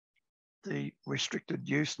the restricted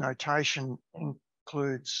use notation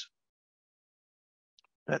includes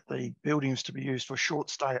that the building is to be used for short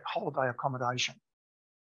stay holiday accommodation,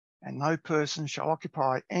 and no person shall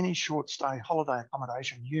occupy any short stay holiday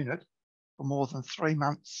accommodation unit for more than 3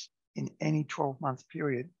 months in any 12-month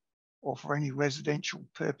period or for any residential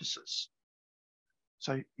purposes.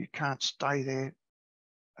 So you can't stay there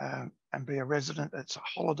and be a resident. It's a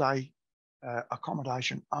holiday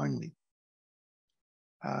accommodation only.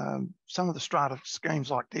 Some of the strata schemes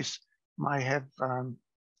like this may have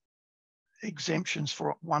exemptions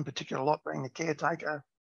for one particular lot, being the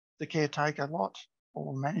caretaker lot,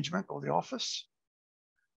 or management, or the office.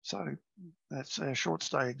 So that's a short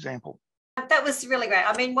stay example. That was really great.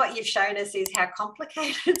 I mean, what you've shown us is how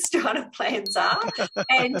complicated strata plans are.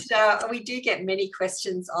 And we do get many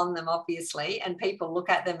questions on them, obviously, and people look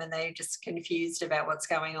at them and they're just confused about what's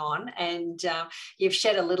going on. And you've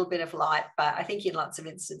shed a little bit of light, but I think in lots of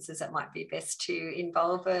instances it might be best to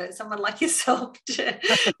involve someone like yourself to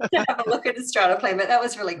have a look at a strata plan. But that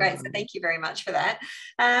was really great. So thank you very much for that.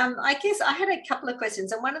 I guess I had a couple of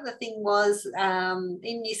questions. And one of the things was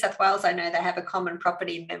in New South Wales, I know they have a common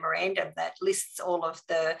property memorandum that lists all of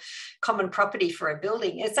the common property for a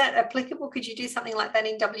building. Is that applicable? Could you do something like that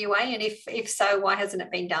in WA? And if so, why hasn't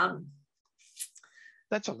it been done?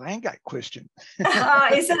 That's a Landgate question.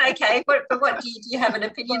 Is it okay? But what do you have an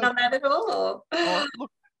opinion on that at all? Or?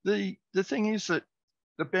 Look, the thing is that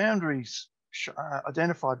the boundaries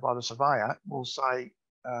identified by the surveyor will say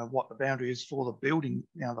what the boundary is for the building,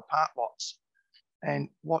 the part lots, and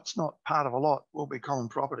what's not part of a lot will be common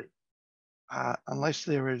property. Unless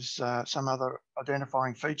there is some other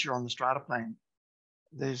identifying feature on the strata plan,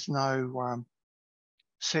 there's no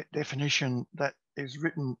set definition that is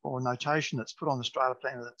written or notation that's put on the strata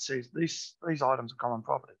plan that says these items are common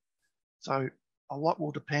property. So a lot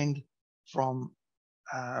will depend from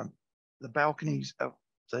the balconies of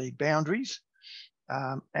the boundaries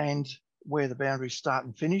and where the boundaries start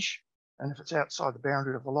and finish. And if it's outside the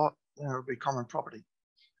boundary of the lot, then it will be common property.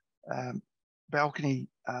 Balcony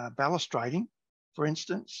balustrading, for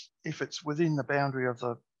instance, if it's within the boundary of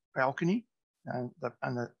the balcony, and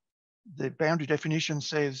the boundary definition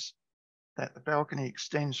says that the balcony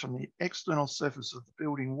extends from the external surface of the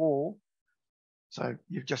building wall, so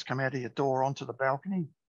you've just come out of your door onto the balcony,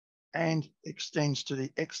 and extends to the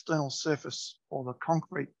external surface or the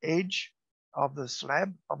concrete edge of the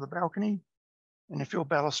slab of the balcony. And if your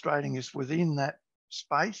balustrading is within that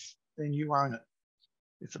space, then you own it.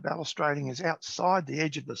 If the balustrading is outside the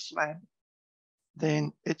edge of the slab,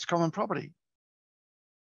 then it's common property.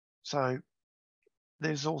 So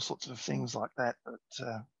there's all sorts of things like that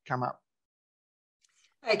that come up.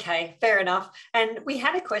 Okay, fair enough. And we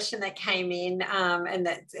had a question that came in and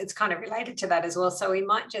that it's kind of related to that as well. So we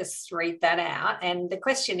might just read that out. And the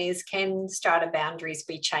question is, can strata boundaries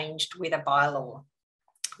be changed with a bylaw?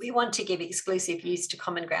 We want to give exclusive use to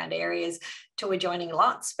common ground areas to adjoining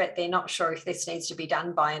lots, but they're not sure if this needs to be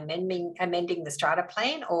done by amending the strata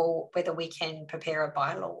plan or whether we can prepare a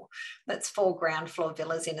bylaw that's for ground floor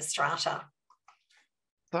villas in a strata.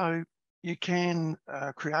 So you can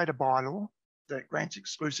create a bylaw that grants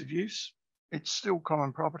exclusive use. It's still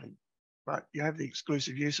common property, but you have the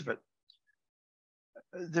exclusive use of it.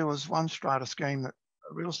 There was one strata scheme that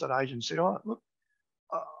a real estate agent said, oh, look,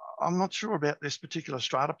 I'm not sure about this particular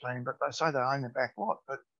strata plan, but they say they own the back lot,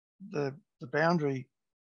 but the boundary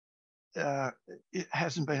it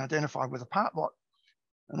hasn't been identified with a part lot.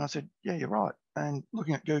 And I said, yeah, you're right. And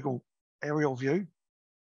looking at Google aerial view,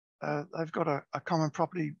 they've got a common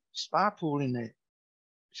property spa pool in there.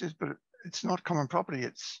 He says, but it's not common property.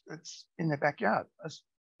 It's in their backyard.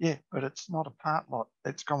 Yeah, but it's not a part lot.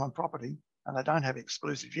 It's common property, and they don't have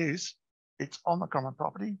exclusive use. It's on the common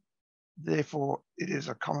property. Therefore, it is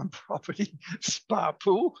a common property spa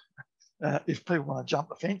pool. If people want to jump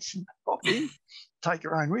the fence and pop in, take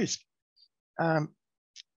your own risk.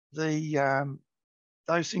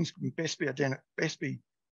 those things can best be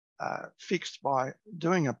fixed by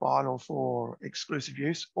doing a bylaw for exclusive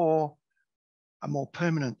use, or a more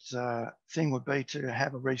permanent thing would be to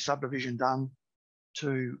have a re-subdivision done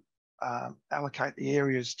to allocate the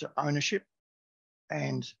areas to ownership,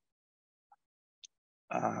 and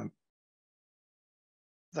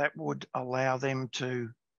that would allow them to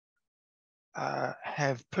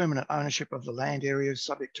have permanent ownership of the land areas,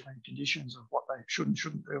 subject to any conditions of what they should and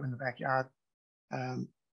shouldn't do in the backyard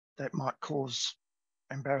that might cause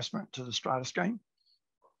embarrassment to the strata scheme.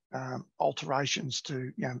 Alterations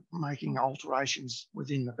to, making alterations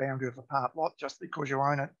within the boundary of a part lot. Just because you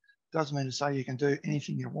own it doesn't mean to say you can do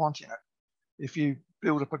anything you want in it. If you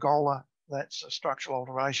build a pergola, that's a structural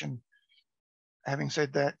alteration. Having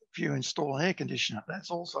said that, if you install an air conditioner,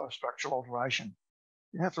 that's also a structural alteration.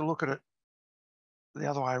 You have to look at it the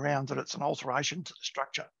other way around, that it's an alteration to the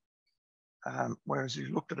structure. Whereas if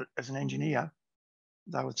you looked at it as an engineer,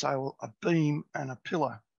 they would say, well, a beam and a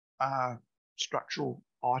pillar are structural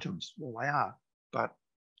items. Well, they are, but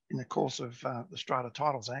in the course of the Strata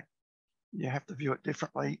Titles Act, you have to view it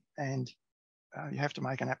differently, and you have to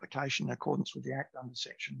make an application in accordance with the Act under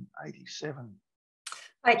Section 87.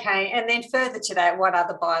 Okay, and then further to that, what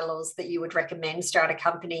other bylaws that you would recommend strata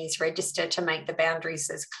companies register to make the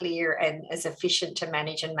boundaries as clear and as efficient to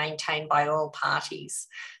manage and maintain by all parties,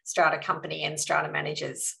 strata company and strata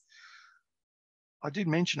managers? I did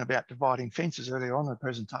mention about dividing fences earlier on in the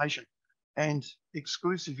presentation, and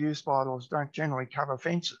exclusive use bylaws don't generally cover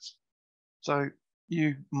fences. So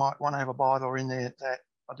you might want to have a bylaw in there that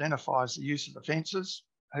identifies the use of the fences,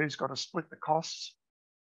 who's got to split the costs,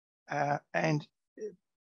 and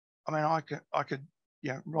I mean, I could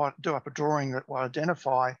do up a drawing that will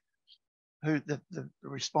identify who the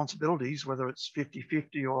responsibilities, whether it's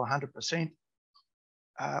 50-50 or 100%,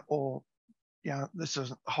 or this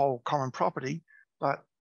is a whole common property. But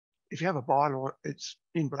if you have a bylaw, it's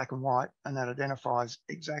in black and white, and that identifies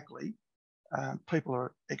exactly. People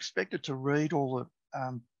are expected to read all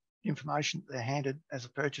the information that they're handed as a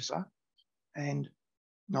purchaser, and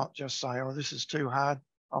not just say, oh, this is too hard,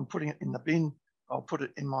 I'm putting it in the bin, I'll put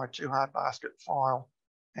it in my too hard basket file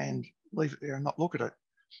and leave it there and not look at it.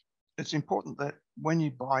 It's important that when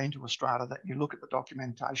you buy into a strata that you look at the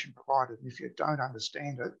documentation provided. And if you don't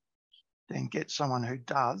understand it, then get someone who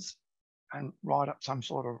does and write up some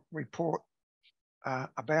sort of report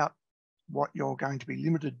about what you're going to be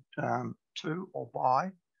limited to or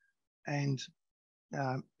by. And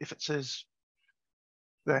if it says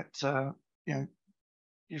that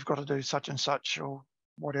you've got to do such and such or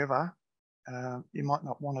whatever, you might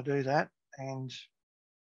not want to do that, and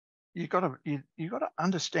you've got to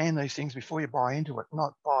understand these things before you buy into it.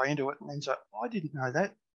 Not buy into it and then say, I didn't know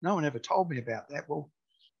that. No one ever told me about that. Well,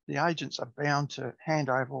 the agents are bound to hand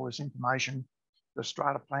over all this information, the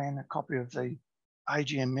strata plan, a copy of the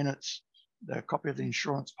AGM minutes, the copy of the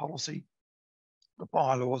insurance policy, the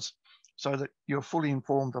bylaws, so that you're fully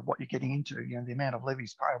informed of what you're getting into, the amount of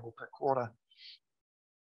levies payable per quarter.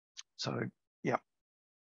 So, yeah.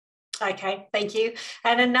 Okay, thank you.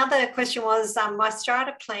 And another question was, my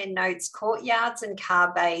strata plan notes courtyards and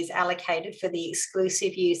car bays allocated for the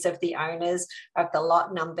exclusive use of the owners of the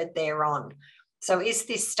lot numbered thereon. So is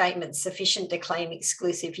this statement sufficient to claim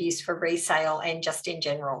exclusive use for resale and just in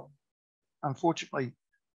general? Unfortunately,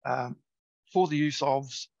 for the use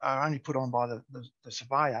ofs are only put on by the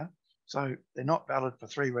surveyor, so they're not valid for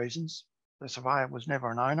three reasons. The surveyor was never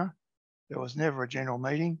an owner, there was never a general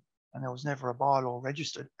meeting, and there was never a bylaw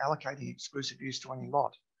registered allocating exclusive use to any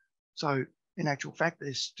lot. So in actual fact,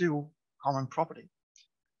 there's still common property.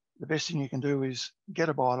 The best thing you can do is get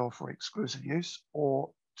a bylaw for exclusive use, or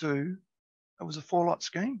it was a 4-lot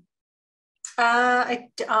scheme. I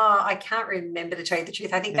can't remember, to tell you the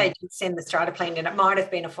truth. I think they did send the strata plan in. It might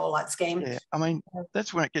have been a 4-lot scheme. Yeah, I mean,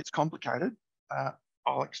 that's when it gets complicated.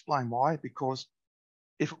 I'll explain why. Because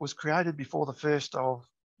if it was created before the 1st of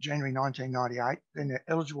January 1998, then they're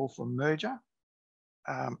eligible for merger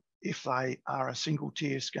if they are a single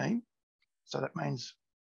tier scheme. So that means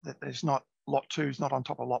that there's not, lot 2 is not on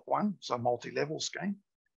top of lot 1, so a multi-level scheme.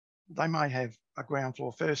 They may have a ground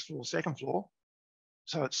floor, first floor, second floor,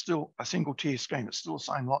 so it's still a single tier scheme. It's still the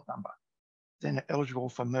same lot number. Then they're eligible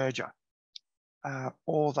for merger,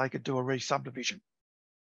 or they could do a re-subdivision.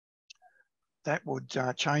 That would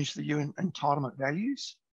change the unit entitlement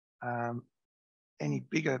values. Any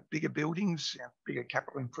bigger buildings, bigger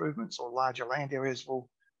capital improvements or larger land areas will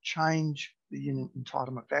change the unit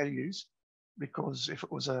entitlement values, because if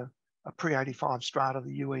it was a pre-85 strata,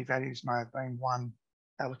 the UE values may have been one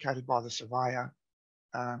allocated by the surveyor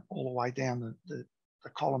all the way down the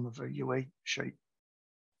column of a UE sheet.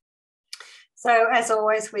 So as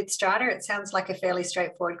always with Strata, it sounds like a fairly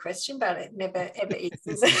straightforward question, but it never ever is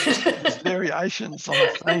it? It's variations on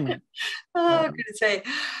the theme. Oh, good to see.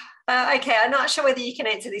 Okay, I'm not sure whether you can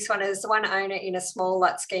answer this one. As one owner in a small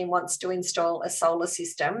lot scheme wants to install a solar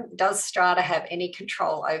system, does Strata have any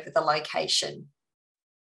control over the location?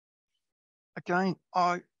 Again,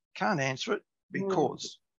 I can't answer it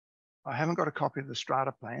because I haven't got a copy of the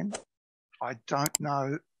Strata plan. I don't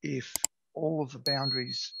know if all of the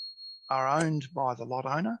boundaries are owned by the lot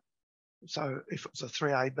owner. So if it's a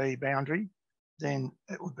 3AB boundary, then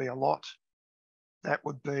it would be a lot. That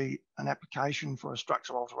would be an application for a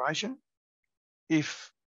structural alteration.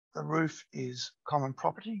 If the roof is common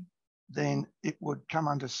property, then it would come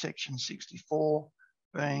under section 64,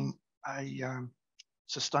 being a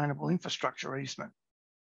sustainable infrastructure easement.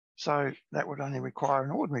 So that would only require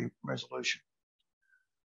an ordinary resolution.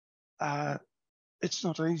 It's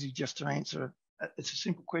not easy just to answer. It's a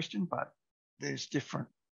simple question, but there's different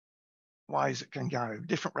ways it can go,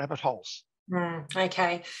 different rabbit holes.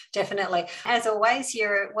 Okay, definitely. As always,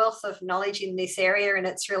 you're a wealth of knowledge in this area, and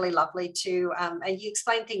it's really lovely to, and you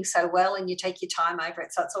explain things so well and you take your time over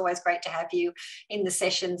it. So it's always great to have you in the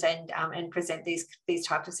sessions and present these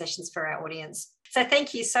type of sessions for our audience. So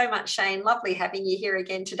thank you so much, Shane. Lovely having you here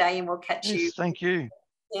again today, and we'll catch you. Thank you.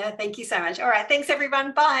 Yeah, thank you so much. All right, thanks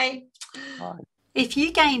everyone. Bye. Bye. If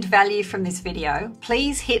you gained value from this video,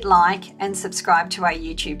 please hit like and subscribe to our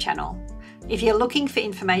YouTube channel. If you're looking for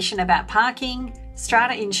information about parking,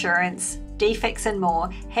 strata insurance, defects and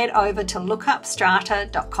more, head over to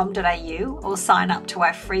lookupstrata.com.au or sign up to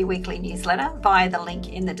our free weekly newsletter via the link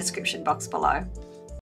in the description box below.